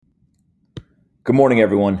Good morning,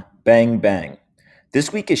 everyone. Bang, bang.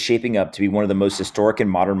 This week is shaping up to be one of the most historic in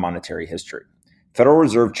modern monetary history. Federal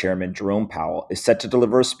Reserve Chairman Jerome Powell is set to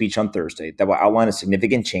deliver a speech on Thursday that will outline a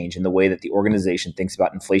significant change in the way that the organization thinks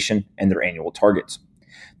about inflation and their annual targets.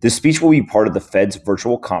 This speech will be part of the Fed's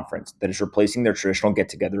virtual conference that is replacing their traditional get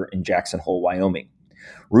together in Jackson Hole, Wyoming.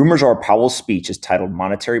 Rumors are Powell's speech is titled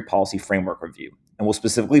Monetary Policy Framework Review and will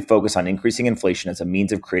specifically focus on increasing inflation as a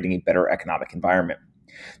means of creating a better economic environment.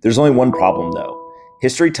 There's only one problem, though.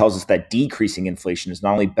 History tells us that decreasing inflation is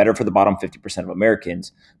not only better for the bottom 50% of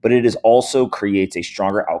Americans, but it is also creates a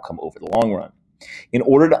stronger outcome over the long run. In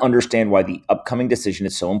order to understand why the upcoming decision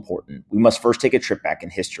is so important, we must first take a trip back in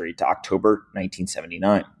history to October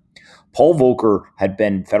 1979. Paul Volcker had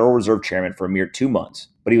been Federal Reserve Chairman for a mere 2 months,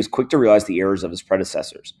 but he was quick to realize the errors of his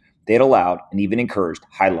predecessors. They had allowed and even encouraged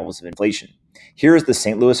high levels of inflation. Here is the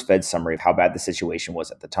St. Louis Fed summary of how bad the situation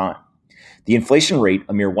was at the time. The inflation rate,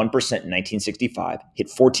 a mere 1% in 1965, hit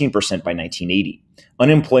 14% by 1980.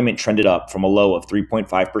 Unemployment trended up from a low of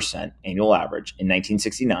 3.5% annual average in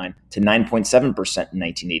 1969 to 9.7% in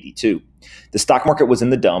 1982. The stock market was in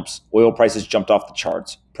the dumps, oil prices jumped off the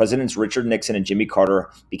charts, Presidents Richard Nixon and Jimmy Carter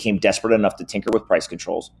became desperate enough to tinker with price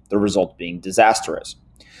controls, the result being disastrous.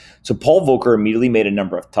 So Paul Volcker immediately made a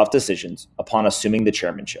number of tough decisions upon assuming the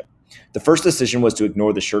chairmanship. The first decision was to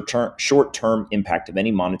ignore the short-term impact of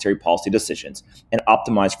any monetary policy decisions and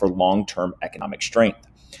optimize for long-term economic strength.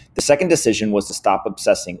 The second decision was to stop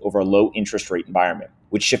obsessing over a low interest rate environment,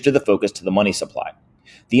 which shifted the focus to the money supply.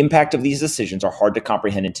 The impact of these decisions are hard to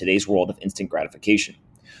comprehend in today's world of instant gratification.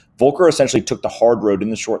 Volcker essentially took the hard road in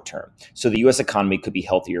the short term, so the U.S. economy could be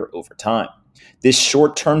healthier over time. This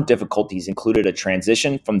short-term difficulties included a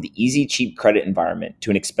transition from the easy, cheap credit environment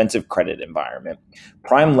to an expensive credit environment.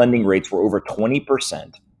 Prime lending rates were over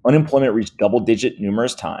 20%, unemployment reached double-digit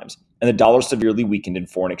numerous times, and the dollar severely weakened in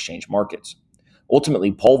foreign exchange markets.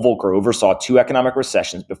 Ultimately, Paul Volcker oversaw two economic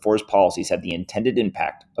recessions before his policies had the intended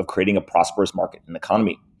impact of creating a prosperous market and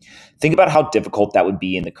economy. Think about how difficult that would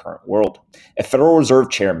be in the current world. A Federal Reserve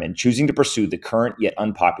chairman choosing to pursue the current yet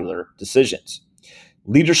unpopular decisions.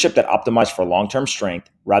 Leadership that optimized for long-term strength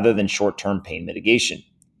rather than short-term pain mitigation.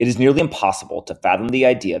 It is nearly impossible to fathom the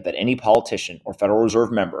idea that any politician or Federal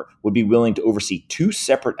Reserve member would be willing to oversee two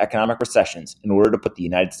separate economic recessions in order to put the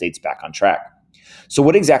United States back on track. So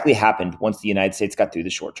what exactly happened once the United States got through the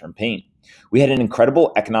short-term pain? We had an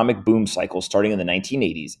incredible economic boom cycle starting in the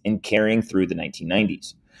 1980s and carrying through the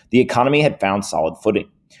 1990s. The economy had found solid footing.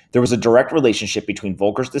 There was a direct relationship between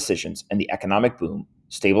Volcker's decisions and the economic boom,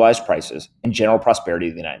 stabilized prices, and general prosperity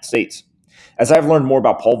of the United States. As I've learned more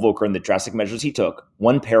about Paul Volcker and the drastic measures he took,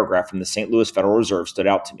 one paragraph from the St. Louis Federal Reserve stood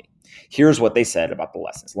out to me. Here's what they said about the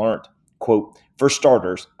lessons learned. Quote, "For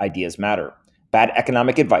starters, ideas matter. Bad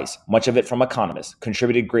economic advice, much of it from economists,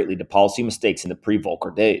 contributed greatly to policy mistakes in the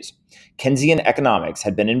pre-Volcker days. Keynesian economics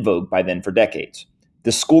had been in vogue by then for decades.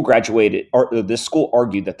 This school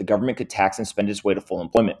argued that the government could tax and spend its way to full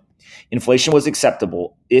employment. Inflation was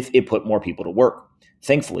acceptable if it put more people to work.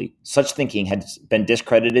 Thankfully, such thinking has been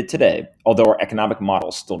discredited today, although our economic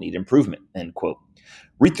models still need improvement." End quote.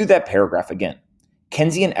 Read through that paragraph again.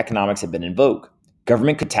 Keynesian economics had been in vogue.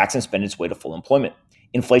 Government could tax and spend its way to full employment.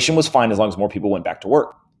 Inflation was fine as long as more people went back to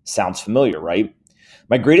work. Sounds familiar, right?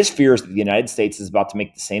 My greatest fear is that the United States is about to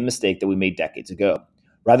make the same mistake that we made decades ago.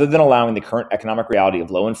 Rather than allowing the current economic reality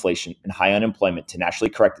of low inflation and high unemployment to naturally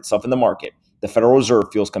correct itself in the market, the Federal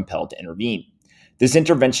Reserve feels compelled to intervene. This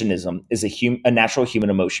interventionism is a natural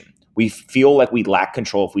human emotion. We feel like we lack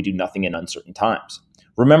control if we do nothing in uncertain times.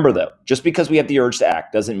 Remember, though, just because we have the urge to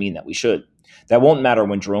act doesn't mean that we should. That won't matter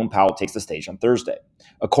when Jerome Powell takes the stage on Thursday.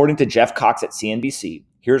 According to Jeff Cox at CNBC,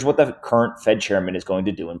 here's what the current Fed chairman is going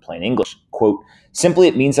to do in plain English. Quote, "Simply,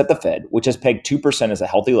 it means that the Fed, which has pegged 2% as a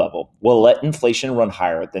healthy level, will let inflation run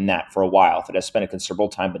higher than that for a while if it has spent a considerable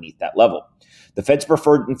time beneath that level. The Fed's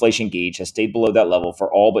preferred inflation gauge has stayed below that level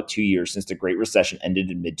for all but 2 years since the Great Recession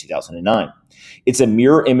ended in mid-2009. It's a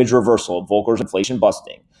mirror image reversal of Volcker's inflation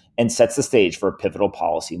busting and sets the stage for a pivotal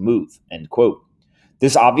policy move." End quote.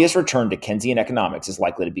 This obvious return to Keynesian economics is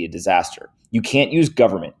likely to be a disaster. You can't use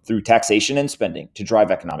government through taxation and spending to drive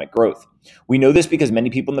economic growth. We know this because many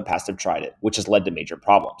people in the past have tried it, which has led to major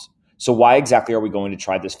problems. So why exactly are we going to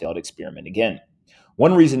try this failed experiment again?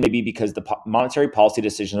 One reason may be because the monetary policy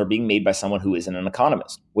decisions are being made by someone who isn't an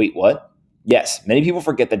economist. Wait, what? Yes, many people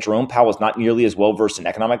forget that Jerome Powell is not nearly as well versed in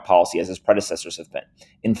economic policy as his predecessors have been.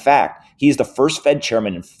 In fact, he is the first Fed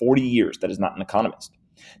chairman in 40 years that is not an economist.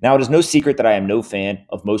 Now, it is no secret that I am no fan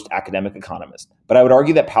of most academic economists, but I would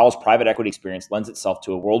argue that Powell's private equity experience lends itself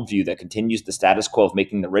to a worldview that continues the status quo of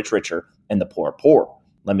making the rich richer and the poor poor.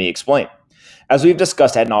 Let me explain. As we've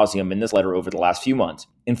discussed ad nauseum in this letter over the last few months,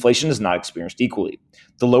 inflation is not experienced equally.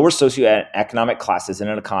 The lower socioeconomic classes in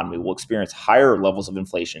an economy will experience higher levels of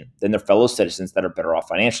inflation than their fellow citizens that are better off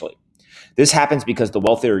financially. This happens because the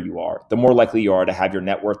wealthier you are, the more likely you are to have your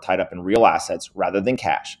net worth tied up in real assets rather than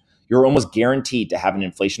cash. You're almost guaranteed to have an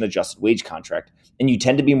inflation adjusted wage contract, and you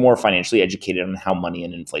tend to be more financially educated on how money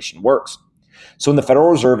and inflation works. So when the Federal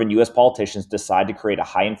Reserve and US politicians decide to create a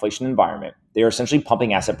high inflation environment, they are essentially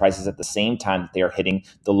pumping asset prices at the same time that they are hitting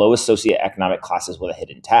the lowest socioeconomic classes with a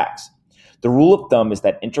hidden tax. The rule of thumb is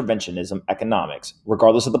that interventionism economics,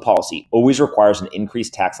 regardless of the policy, always requires an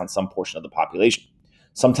increased tax on some portion of the population.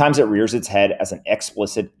 Sometimes it rears its head as an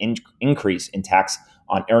explicit increase in tax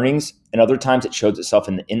on earnings, and other times it shows itself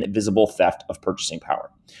in the invisible theft of purchasing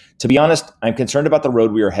power. To be honest, I'm concerned about the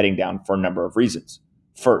road we are heading down for a number of reasons.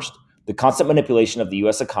 First, the constant manipulation of the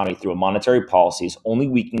U.S. economy through a monetary policy is only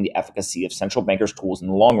weakening the efficacy of central bankers' tools in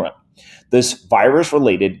the long run. This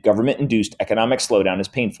virus-related, government-induced economic slowdown is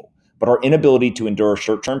painful, but our inability to endure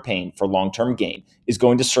short-term pain for long-term gain is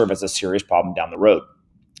going to serve as a serious problem down the road.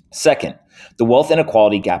 Second, the wealth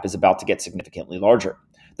inequality gap is about to get significantly larger.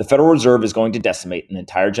 The Federal Reserve is going to decimate an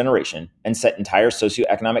entire generation and set entire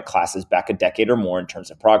socioeconomic classes back a decade or more in terms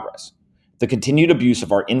of progress. The continued abuse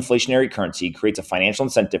of our inflationary currency creates a financial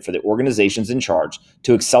incentive for the organizations in charge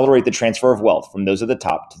to accelerate the transfer of wealth from those at the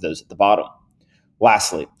top to those at the bottom.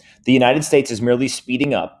 Lastly, the United States is merely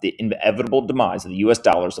speeding up the inevitable demise of the US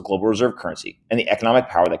dollar as the global reserve currency and the economic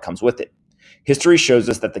power that comes with it. History shows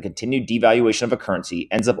us that the continued devaluation of a currency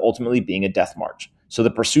ends up ultimately being a death march, so the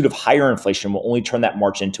pursuit of higher inflation will only turn that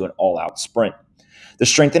march into an all-out sprint. The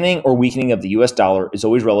strengthening or weakening of the US dollar is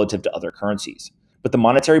always relative to other currencies, but the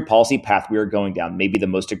monetary policy path we are going down may be the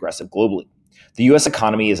most aggressive globally. The US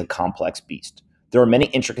economy is a complex beast. There are many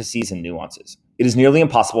intricacies and nuances. It is nearly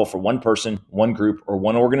impossible for one person, one group, or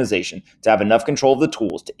one organization to have enough control of the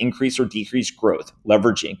tools to increase or decrease growth,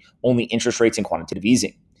 leveraging only interest rates and quantitative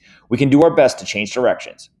easing. We can do our best to change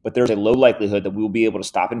directions, but there's a low likelihood that we will be able to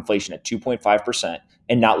stop inflation at 2.5%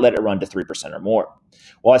 and not let it run to 3% or more.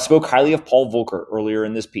 While I spoke highly of Paul Volcker earlier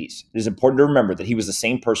in this piece, it is important to remember that he was the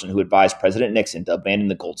same person who advised President Nixon to abandon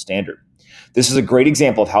the gold standard. This is a great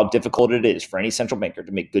example of how difficult it is for any central banker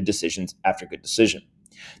to make good decisions after good decision.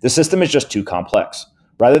 The system is just too complex.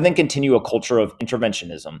 Rather than continue a culture of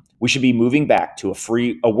interventionism, we should be moving back to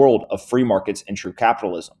a world of free markets and true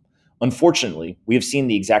capitalism. Unfortunately, we have seen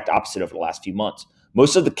the exact opposite over the last few months.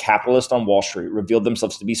 Most of the capitalists on Wall Street revealed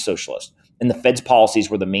themselves to be socialist, and the Fed's policies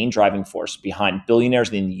were the main driving force behind billionaires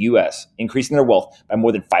in the U.S. increasing their wealth by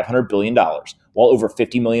more than $500 billion, while over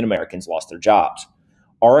 50 million Americans lost their jobs.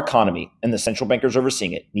 Our economy, and the central bankers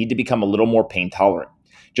overseeing it, need to become a little more pain tolerant.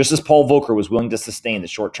 Just as Paul Volcker was willing to sustain the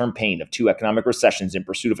short-term pain of 2 economic recessions in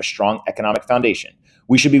pursuit of a strong economic foundation,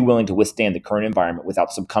 we should be willing to withstand the current environment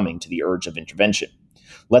without succumbing to the urge of intervention.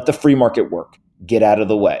 Let the free market work. Get out of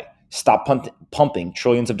the way. Stop pumping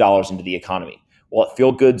trillions of dollars into the economy. While it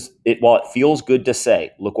feels good to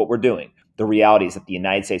say, look what we're doing, the reality is that the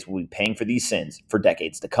United States will be paying for these sins for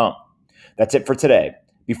decades to come. That's it for today.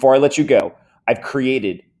 Before I let you go, I've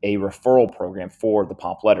created a referral program for the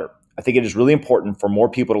Pomp Letter. I think it is really important for more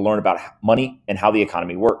people to learn about money and how the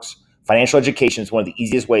economy works. Financial education is one of the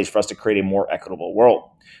easiest ways for us to create a more equitable world.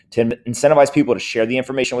 To incentivize people to share the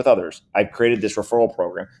information with others, I've created this referral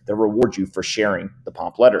program that rewards you for sharing the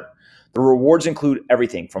Pomp Letter. The rewards include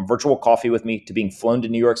everything from virtual coffee with me to being flown to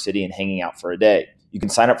New York City and hanging out for a day. You can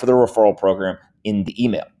sign up for the referral program in the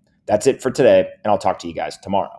email. That's it for today, and I'll talk to you guys tomorrow.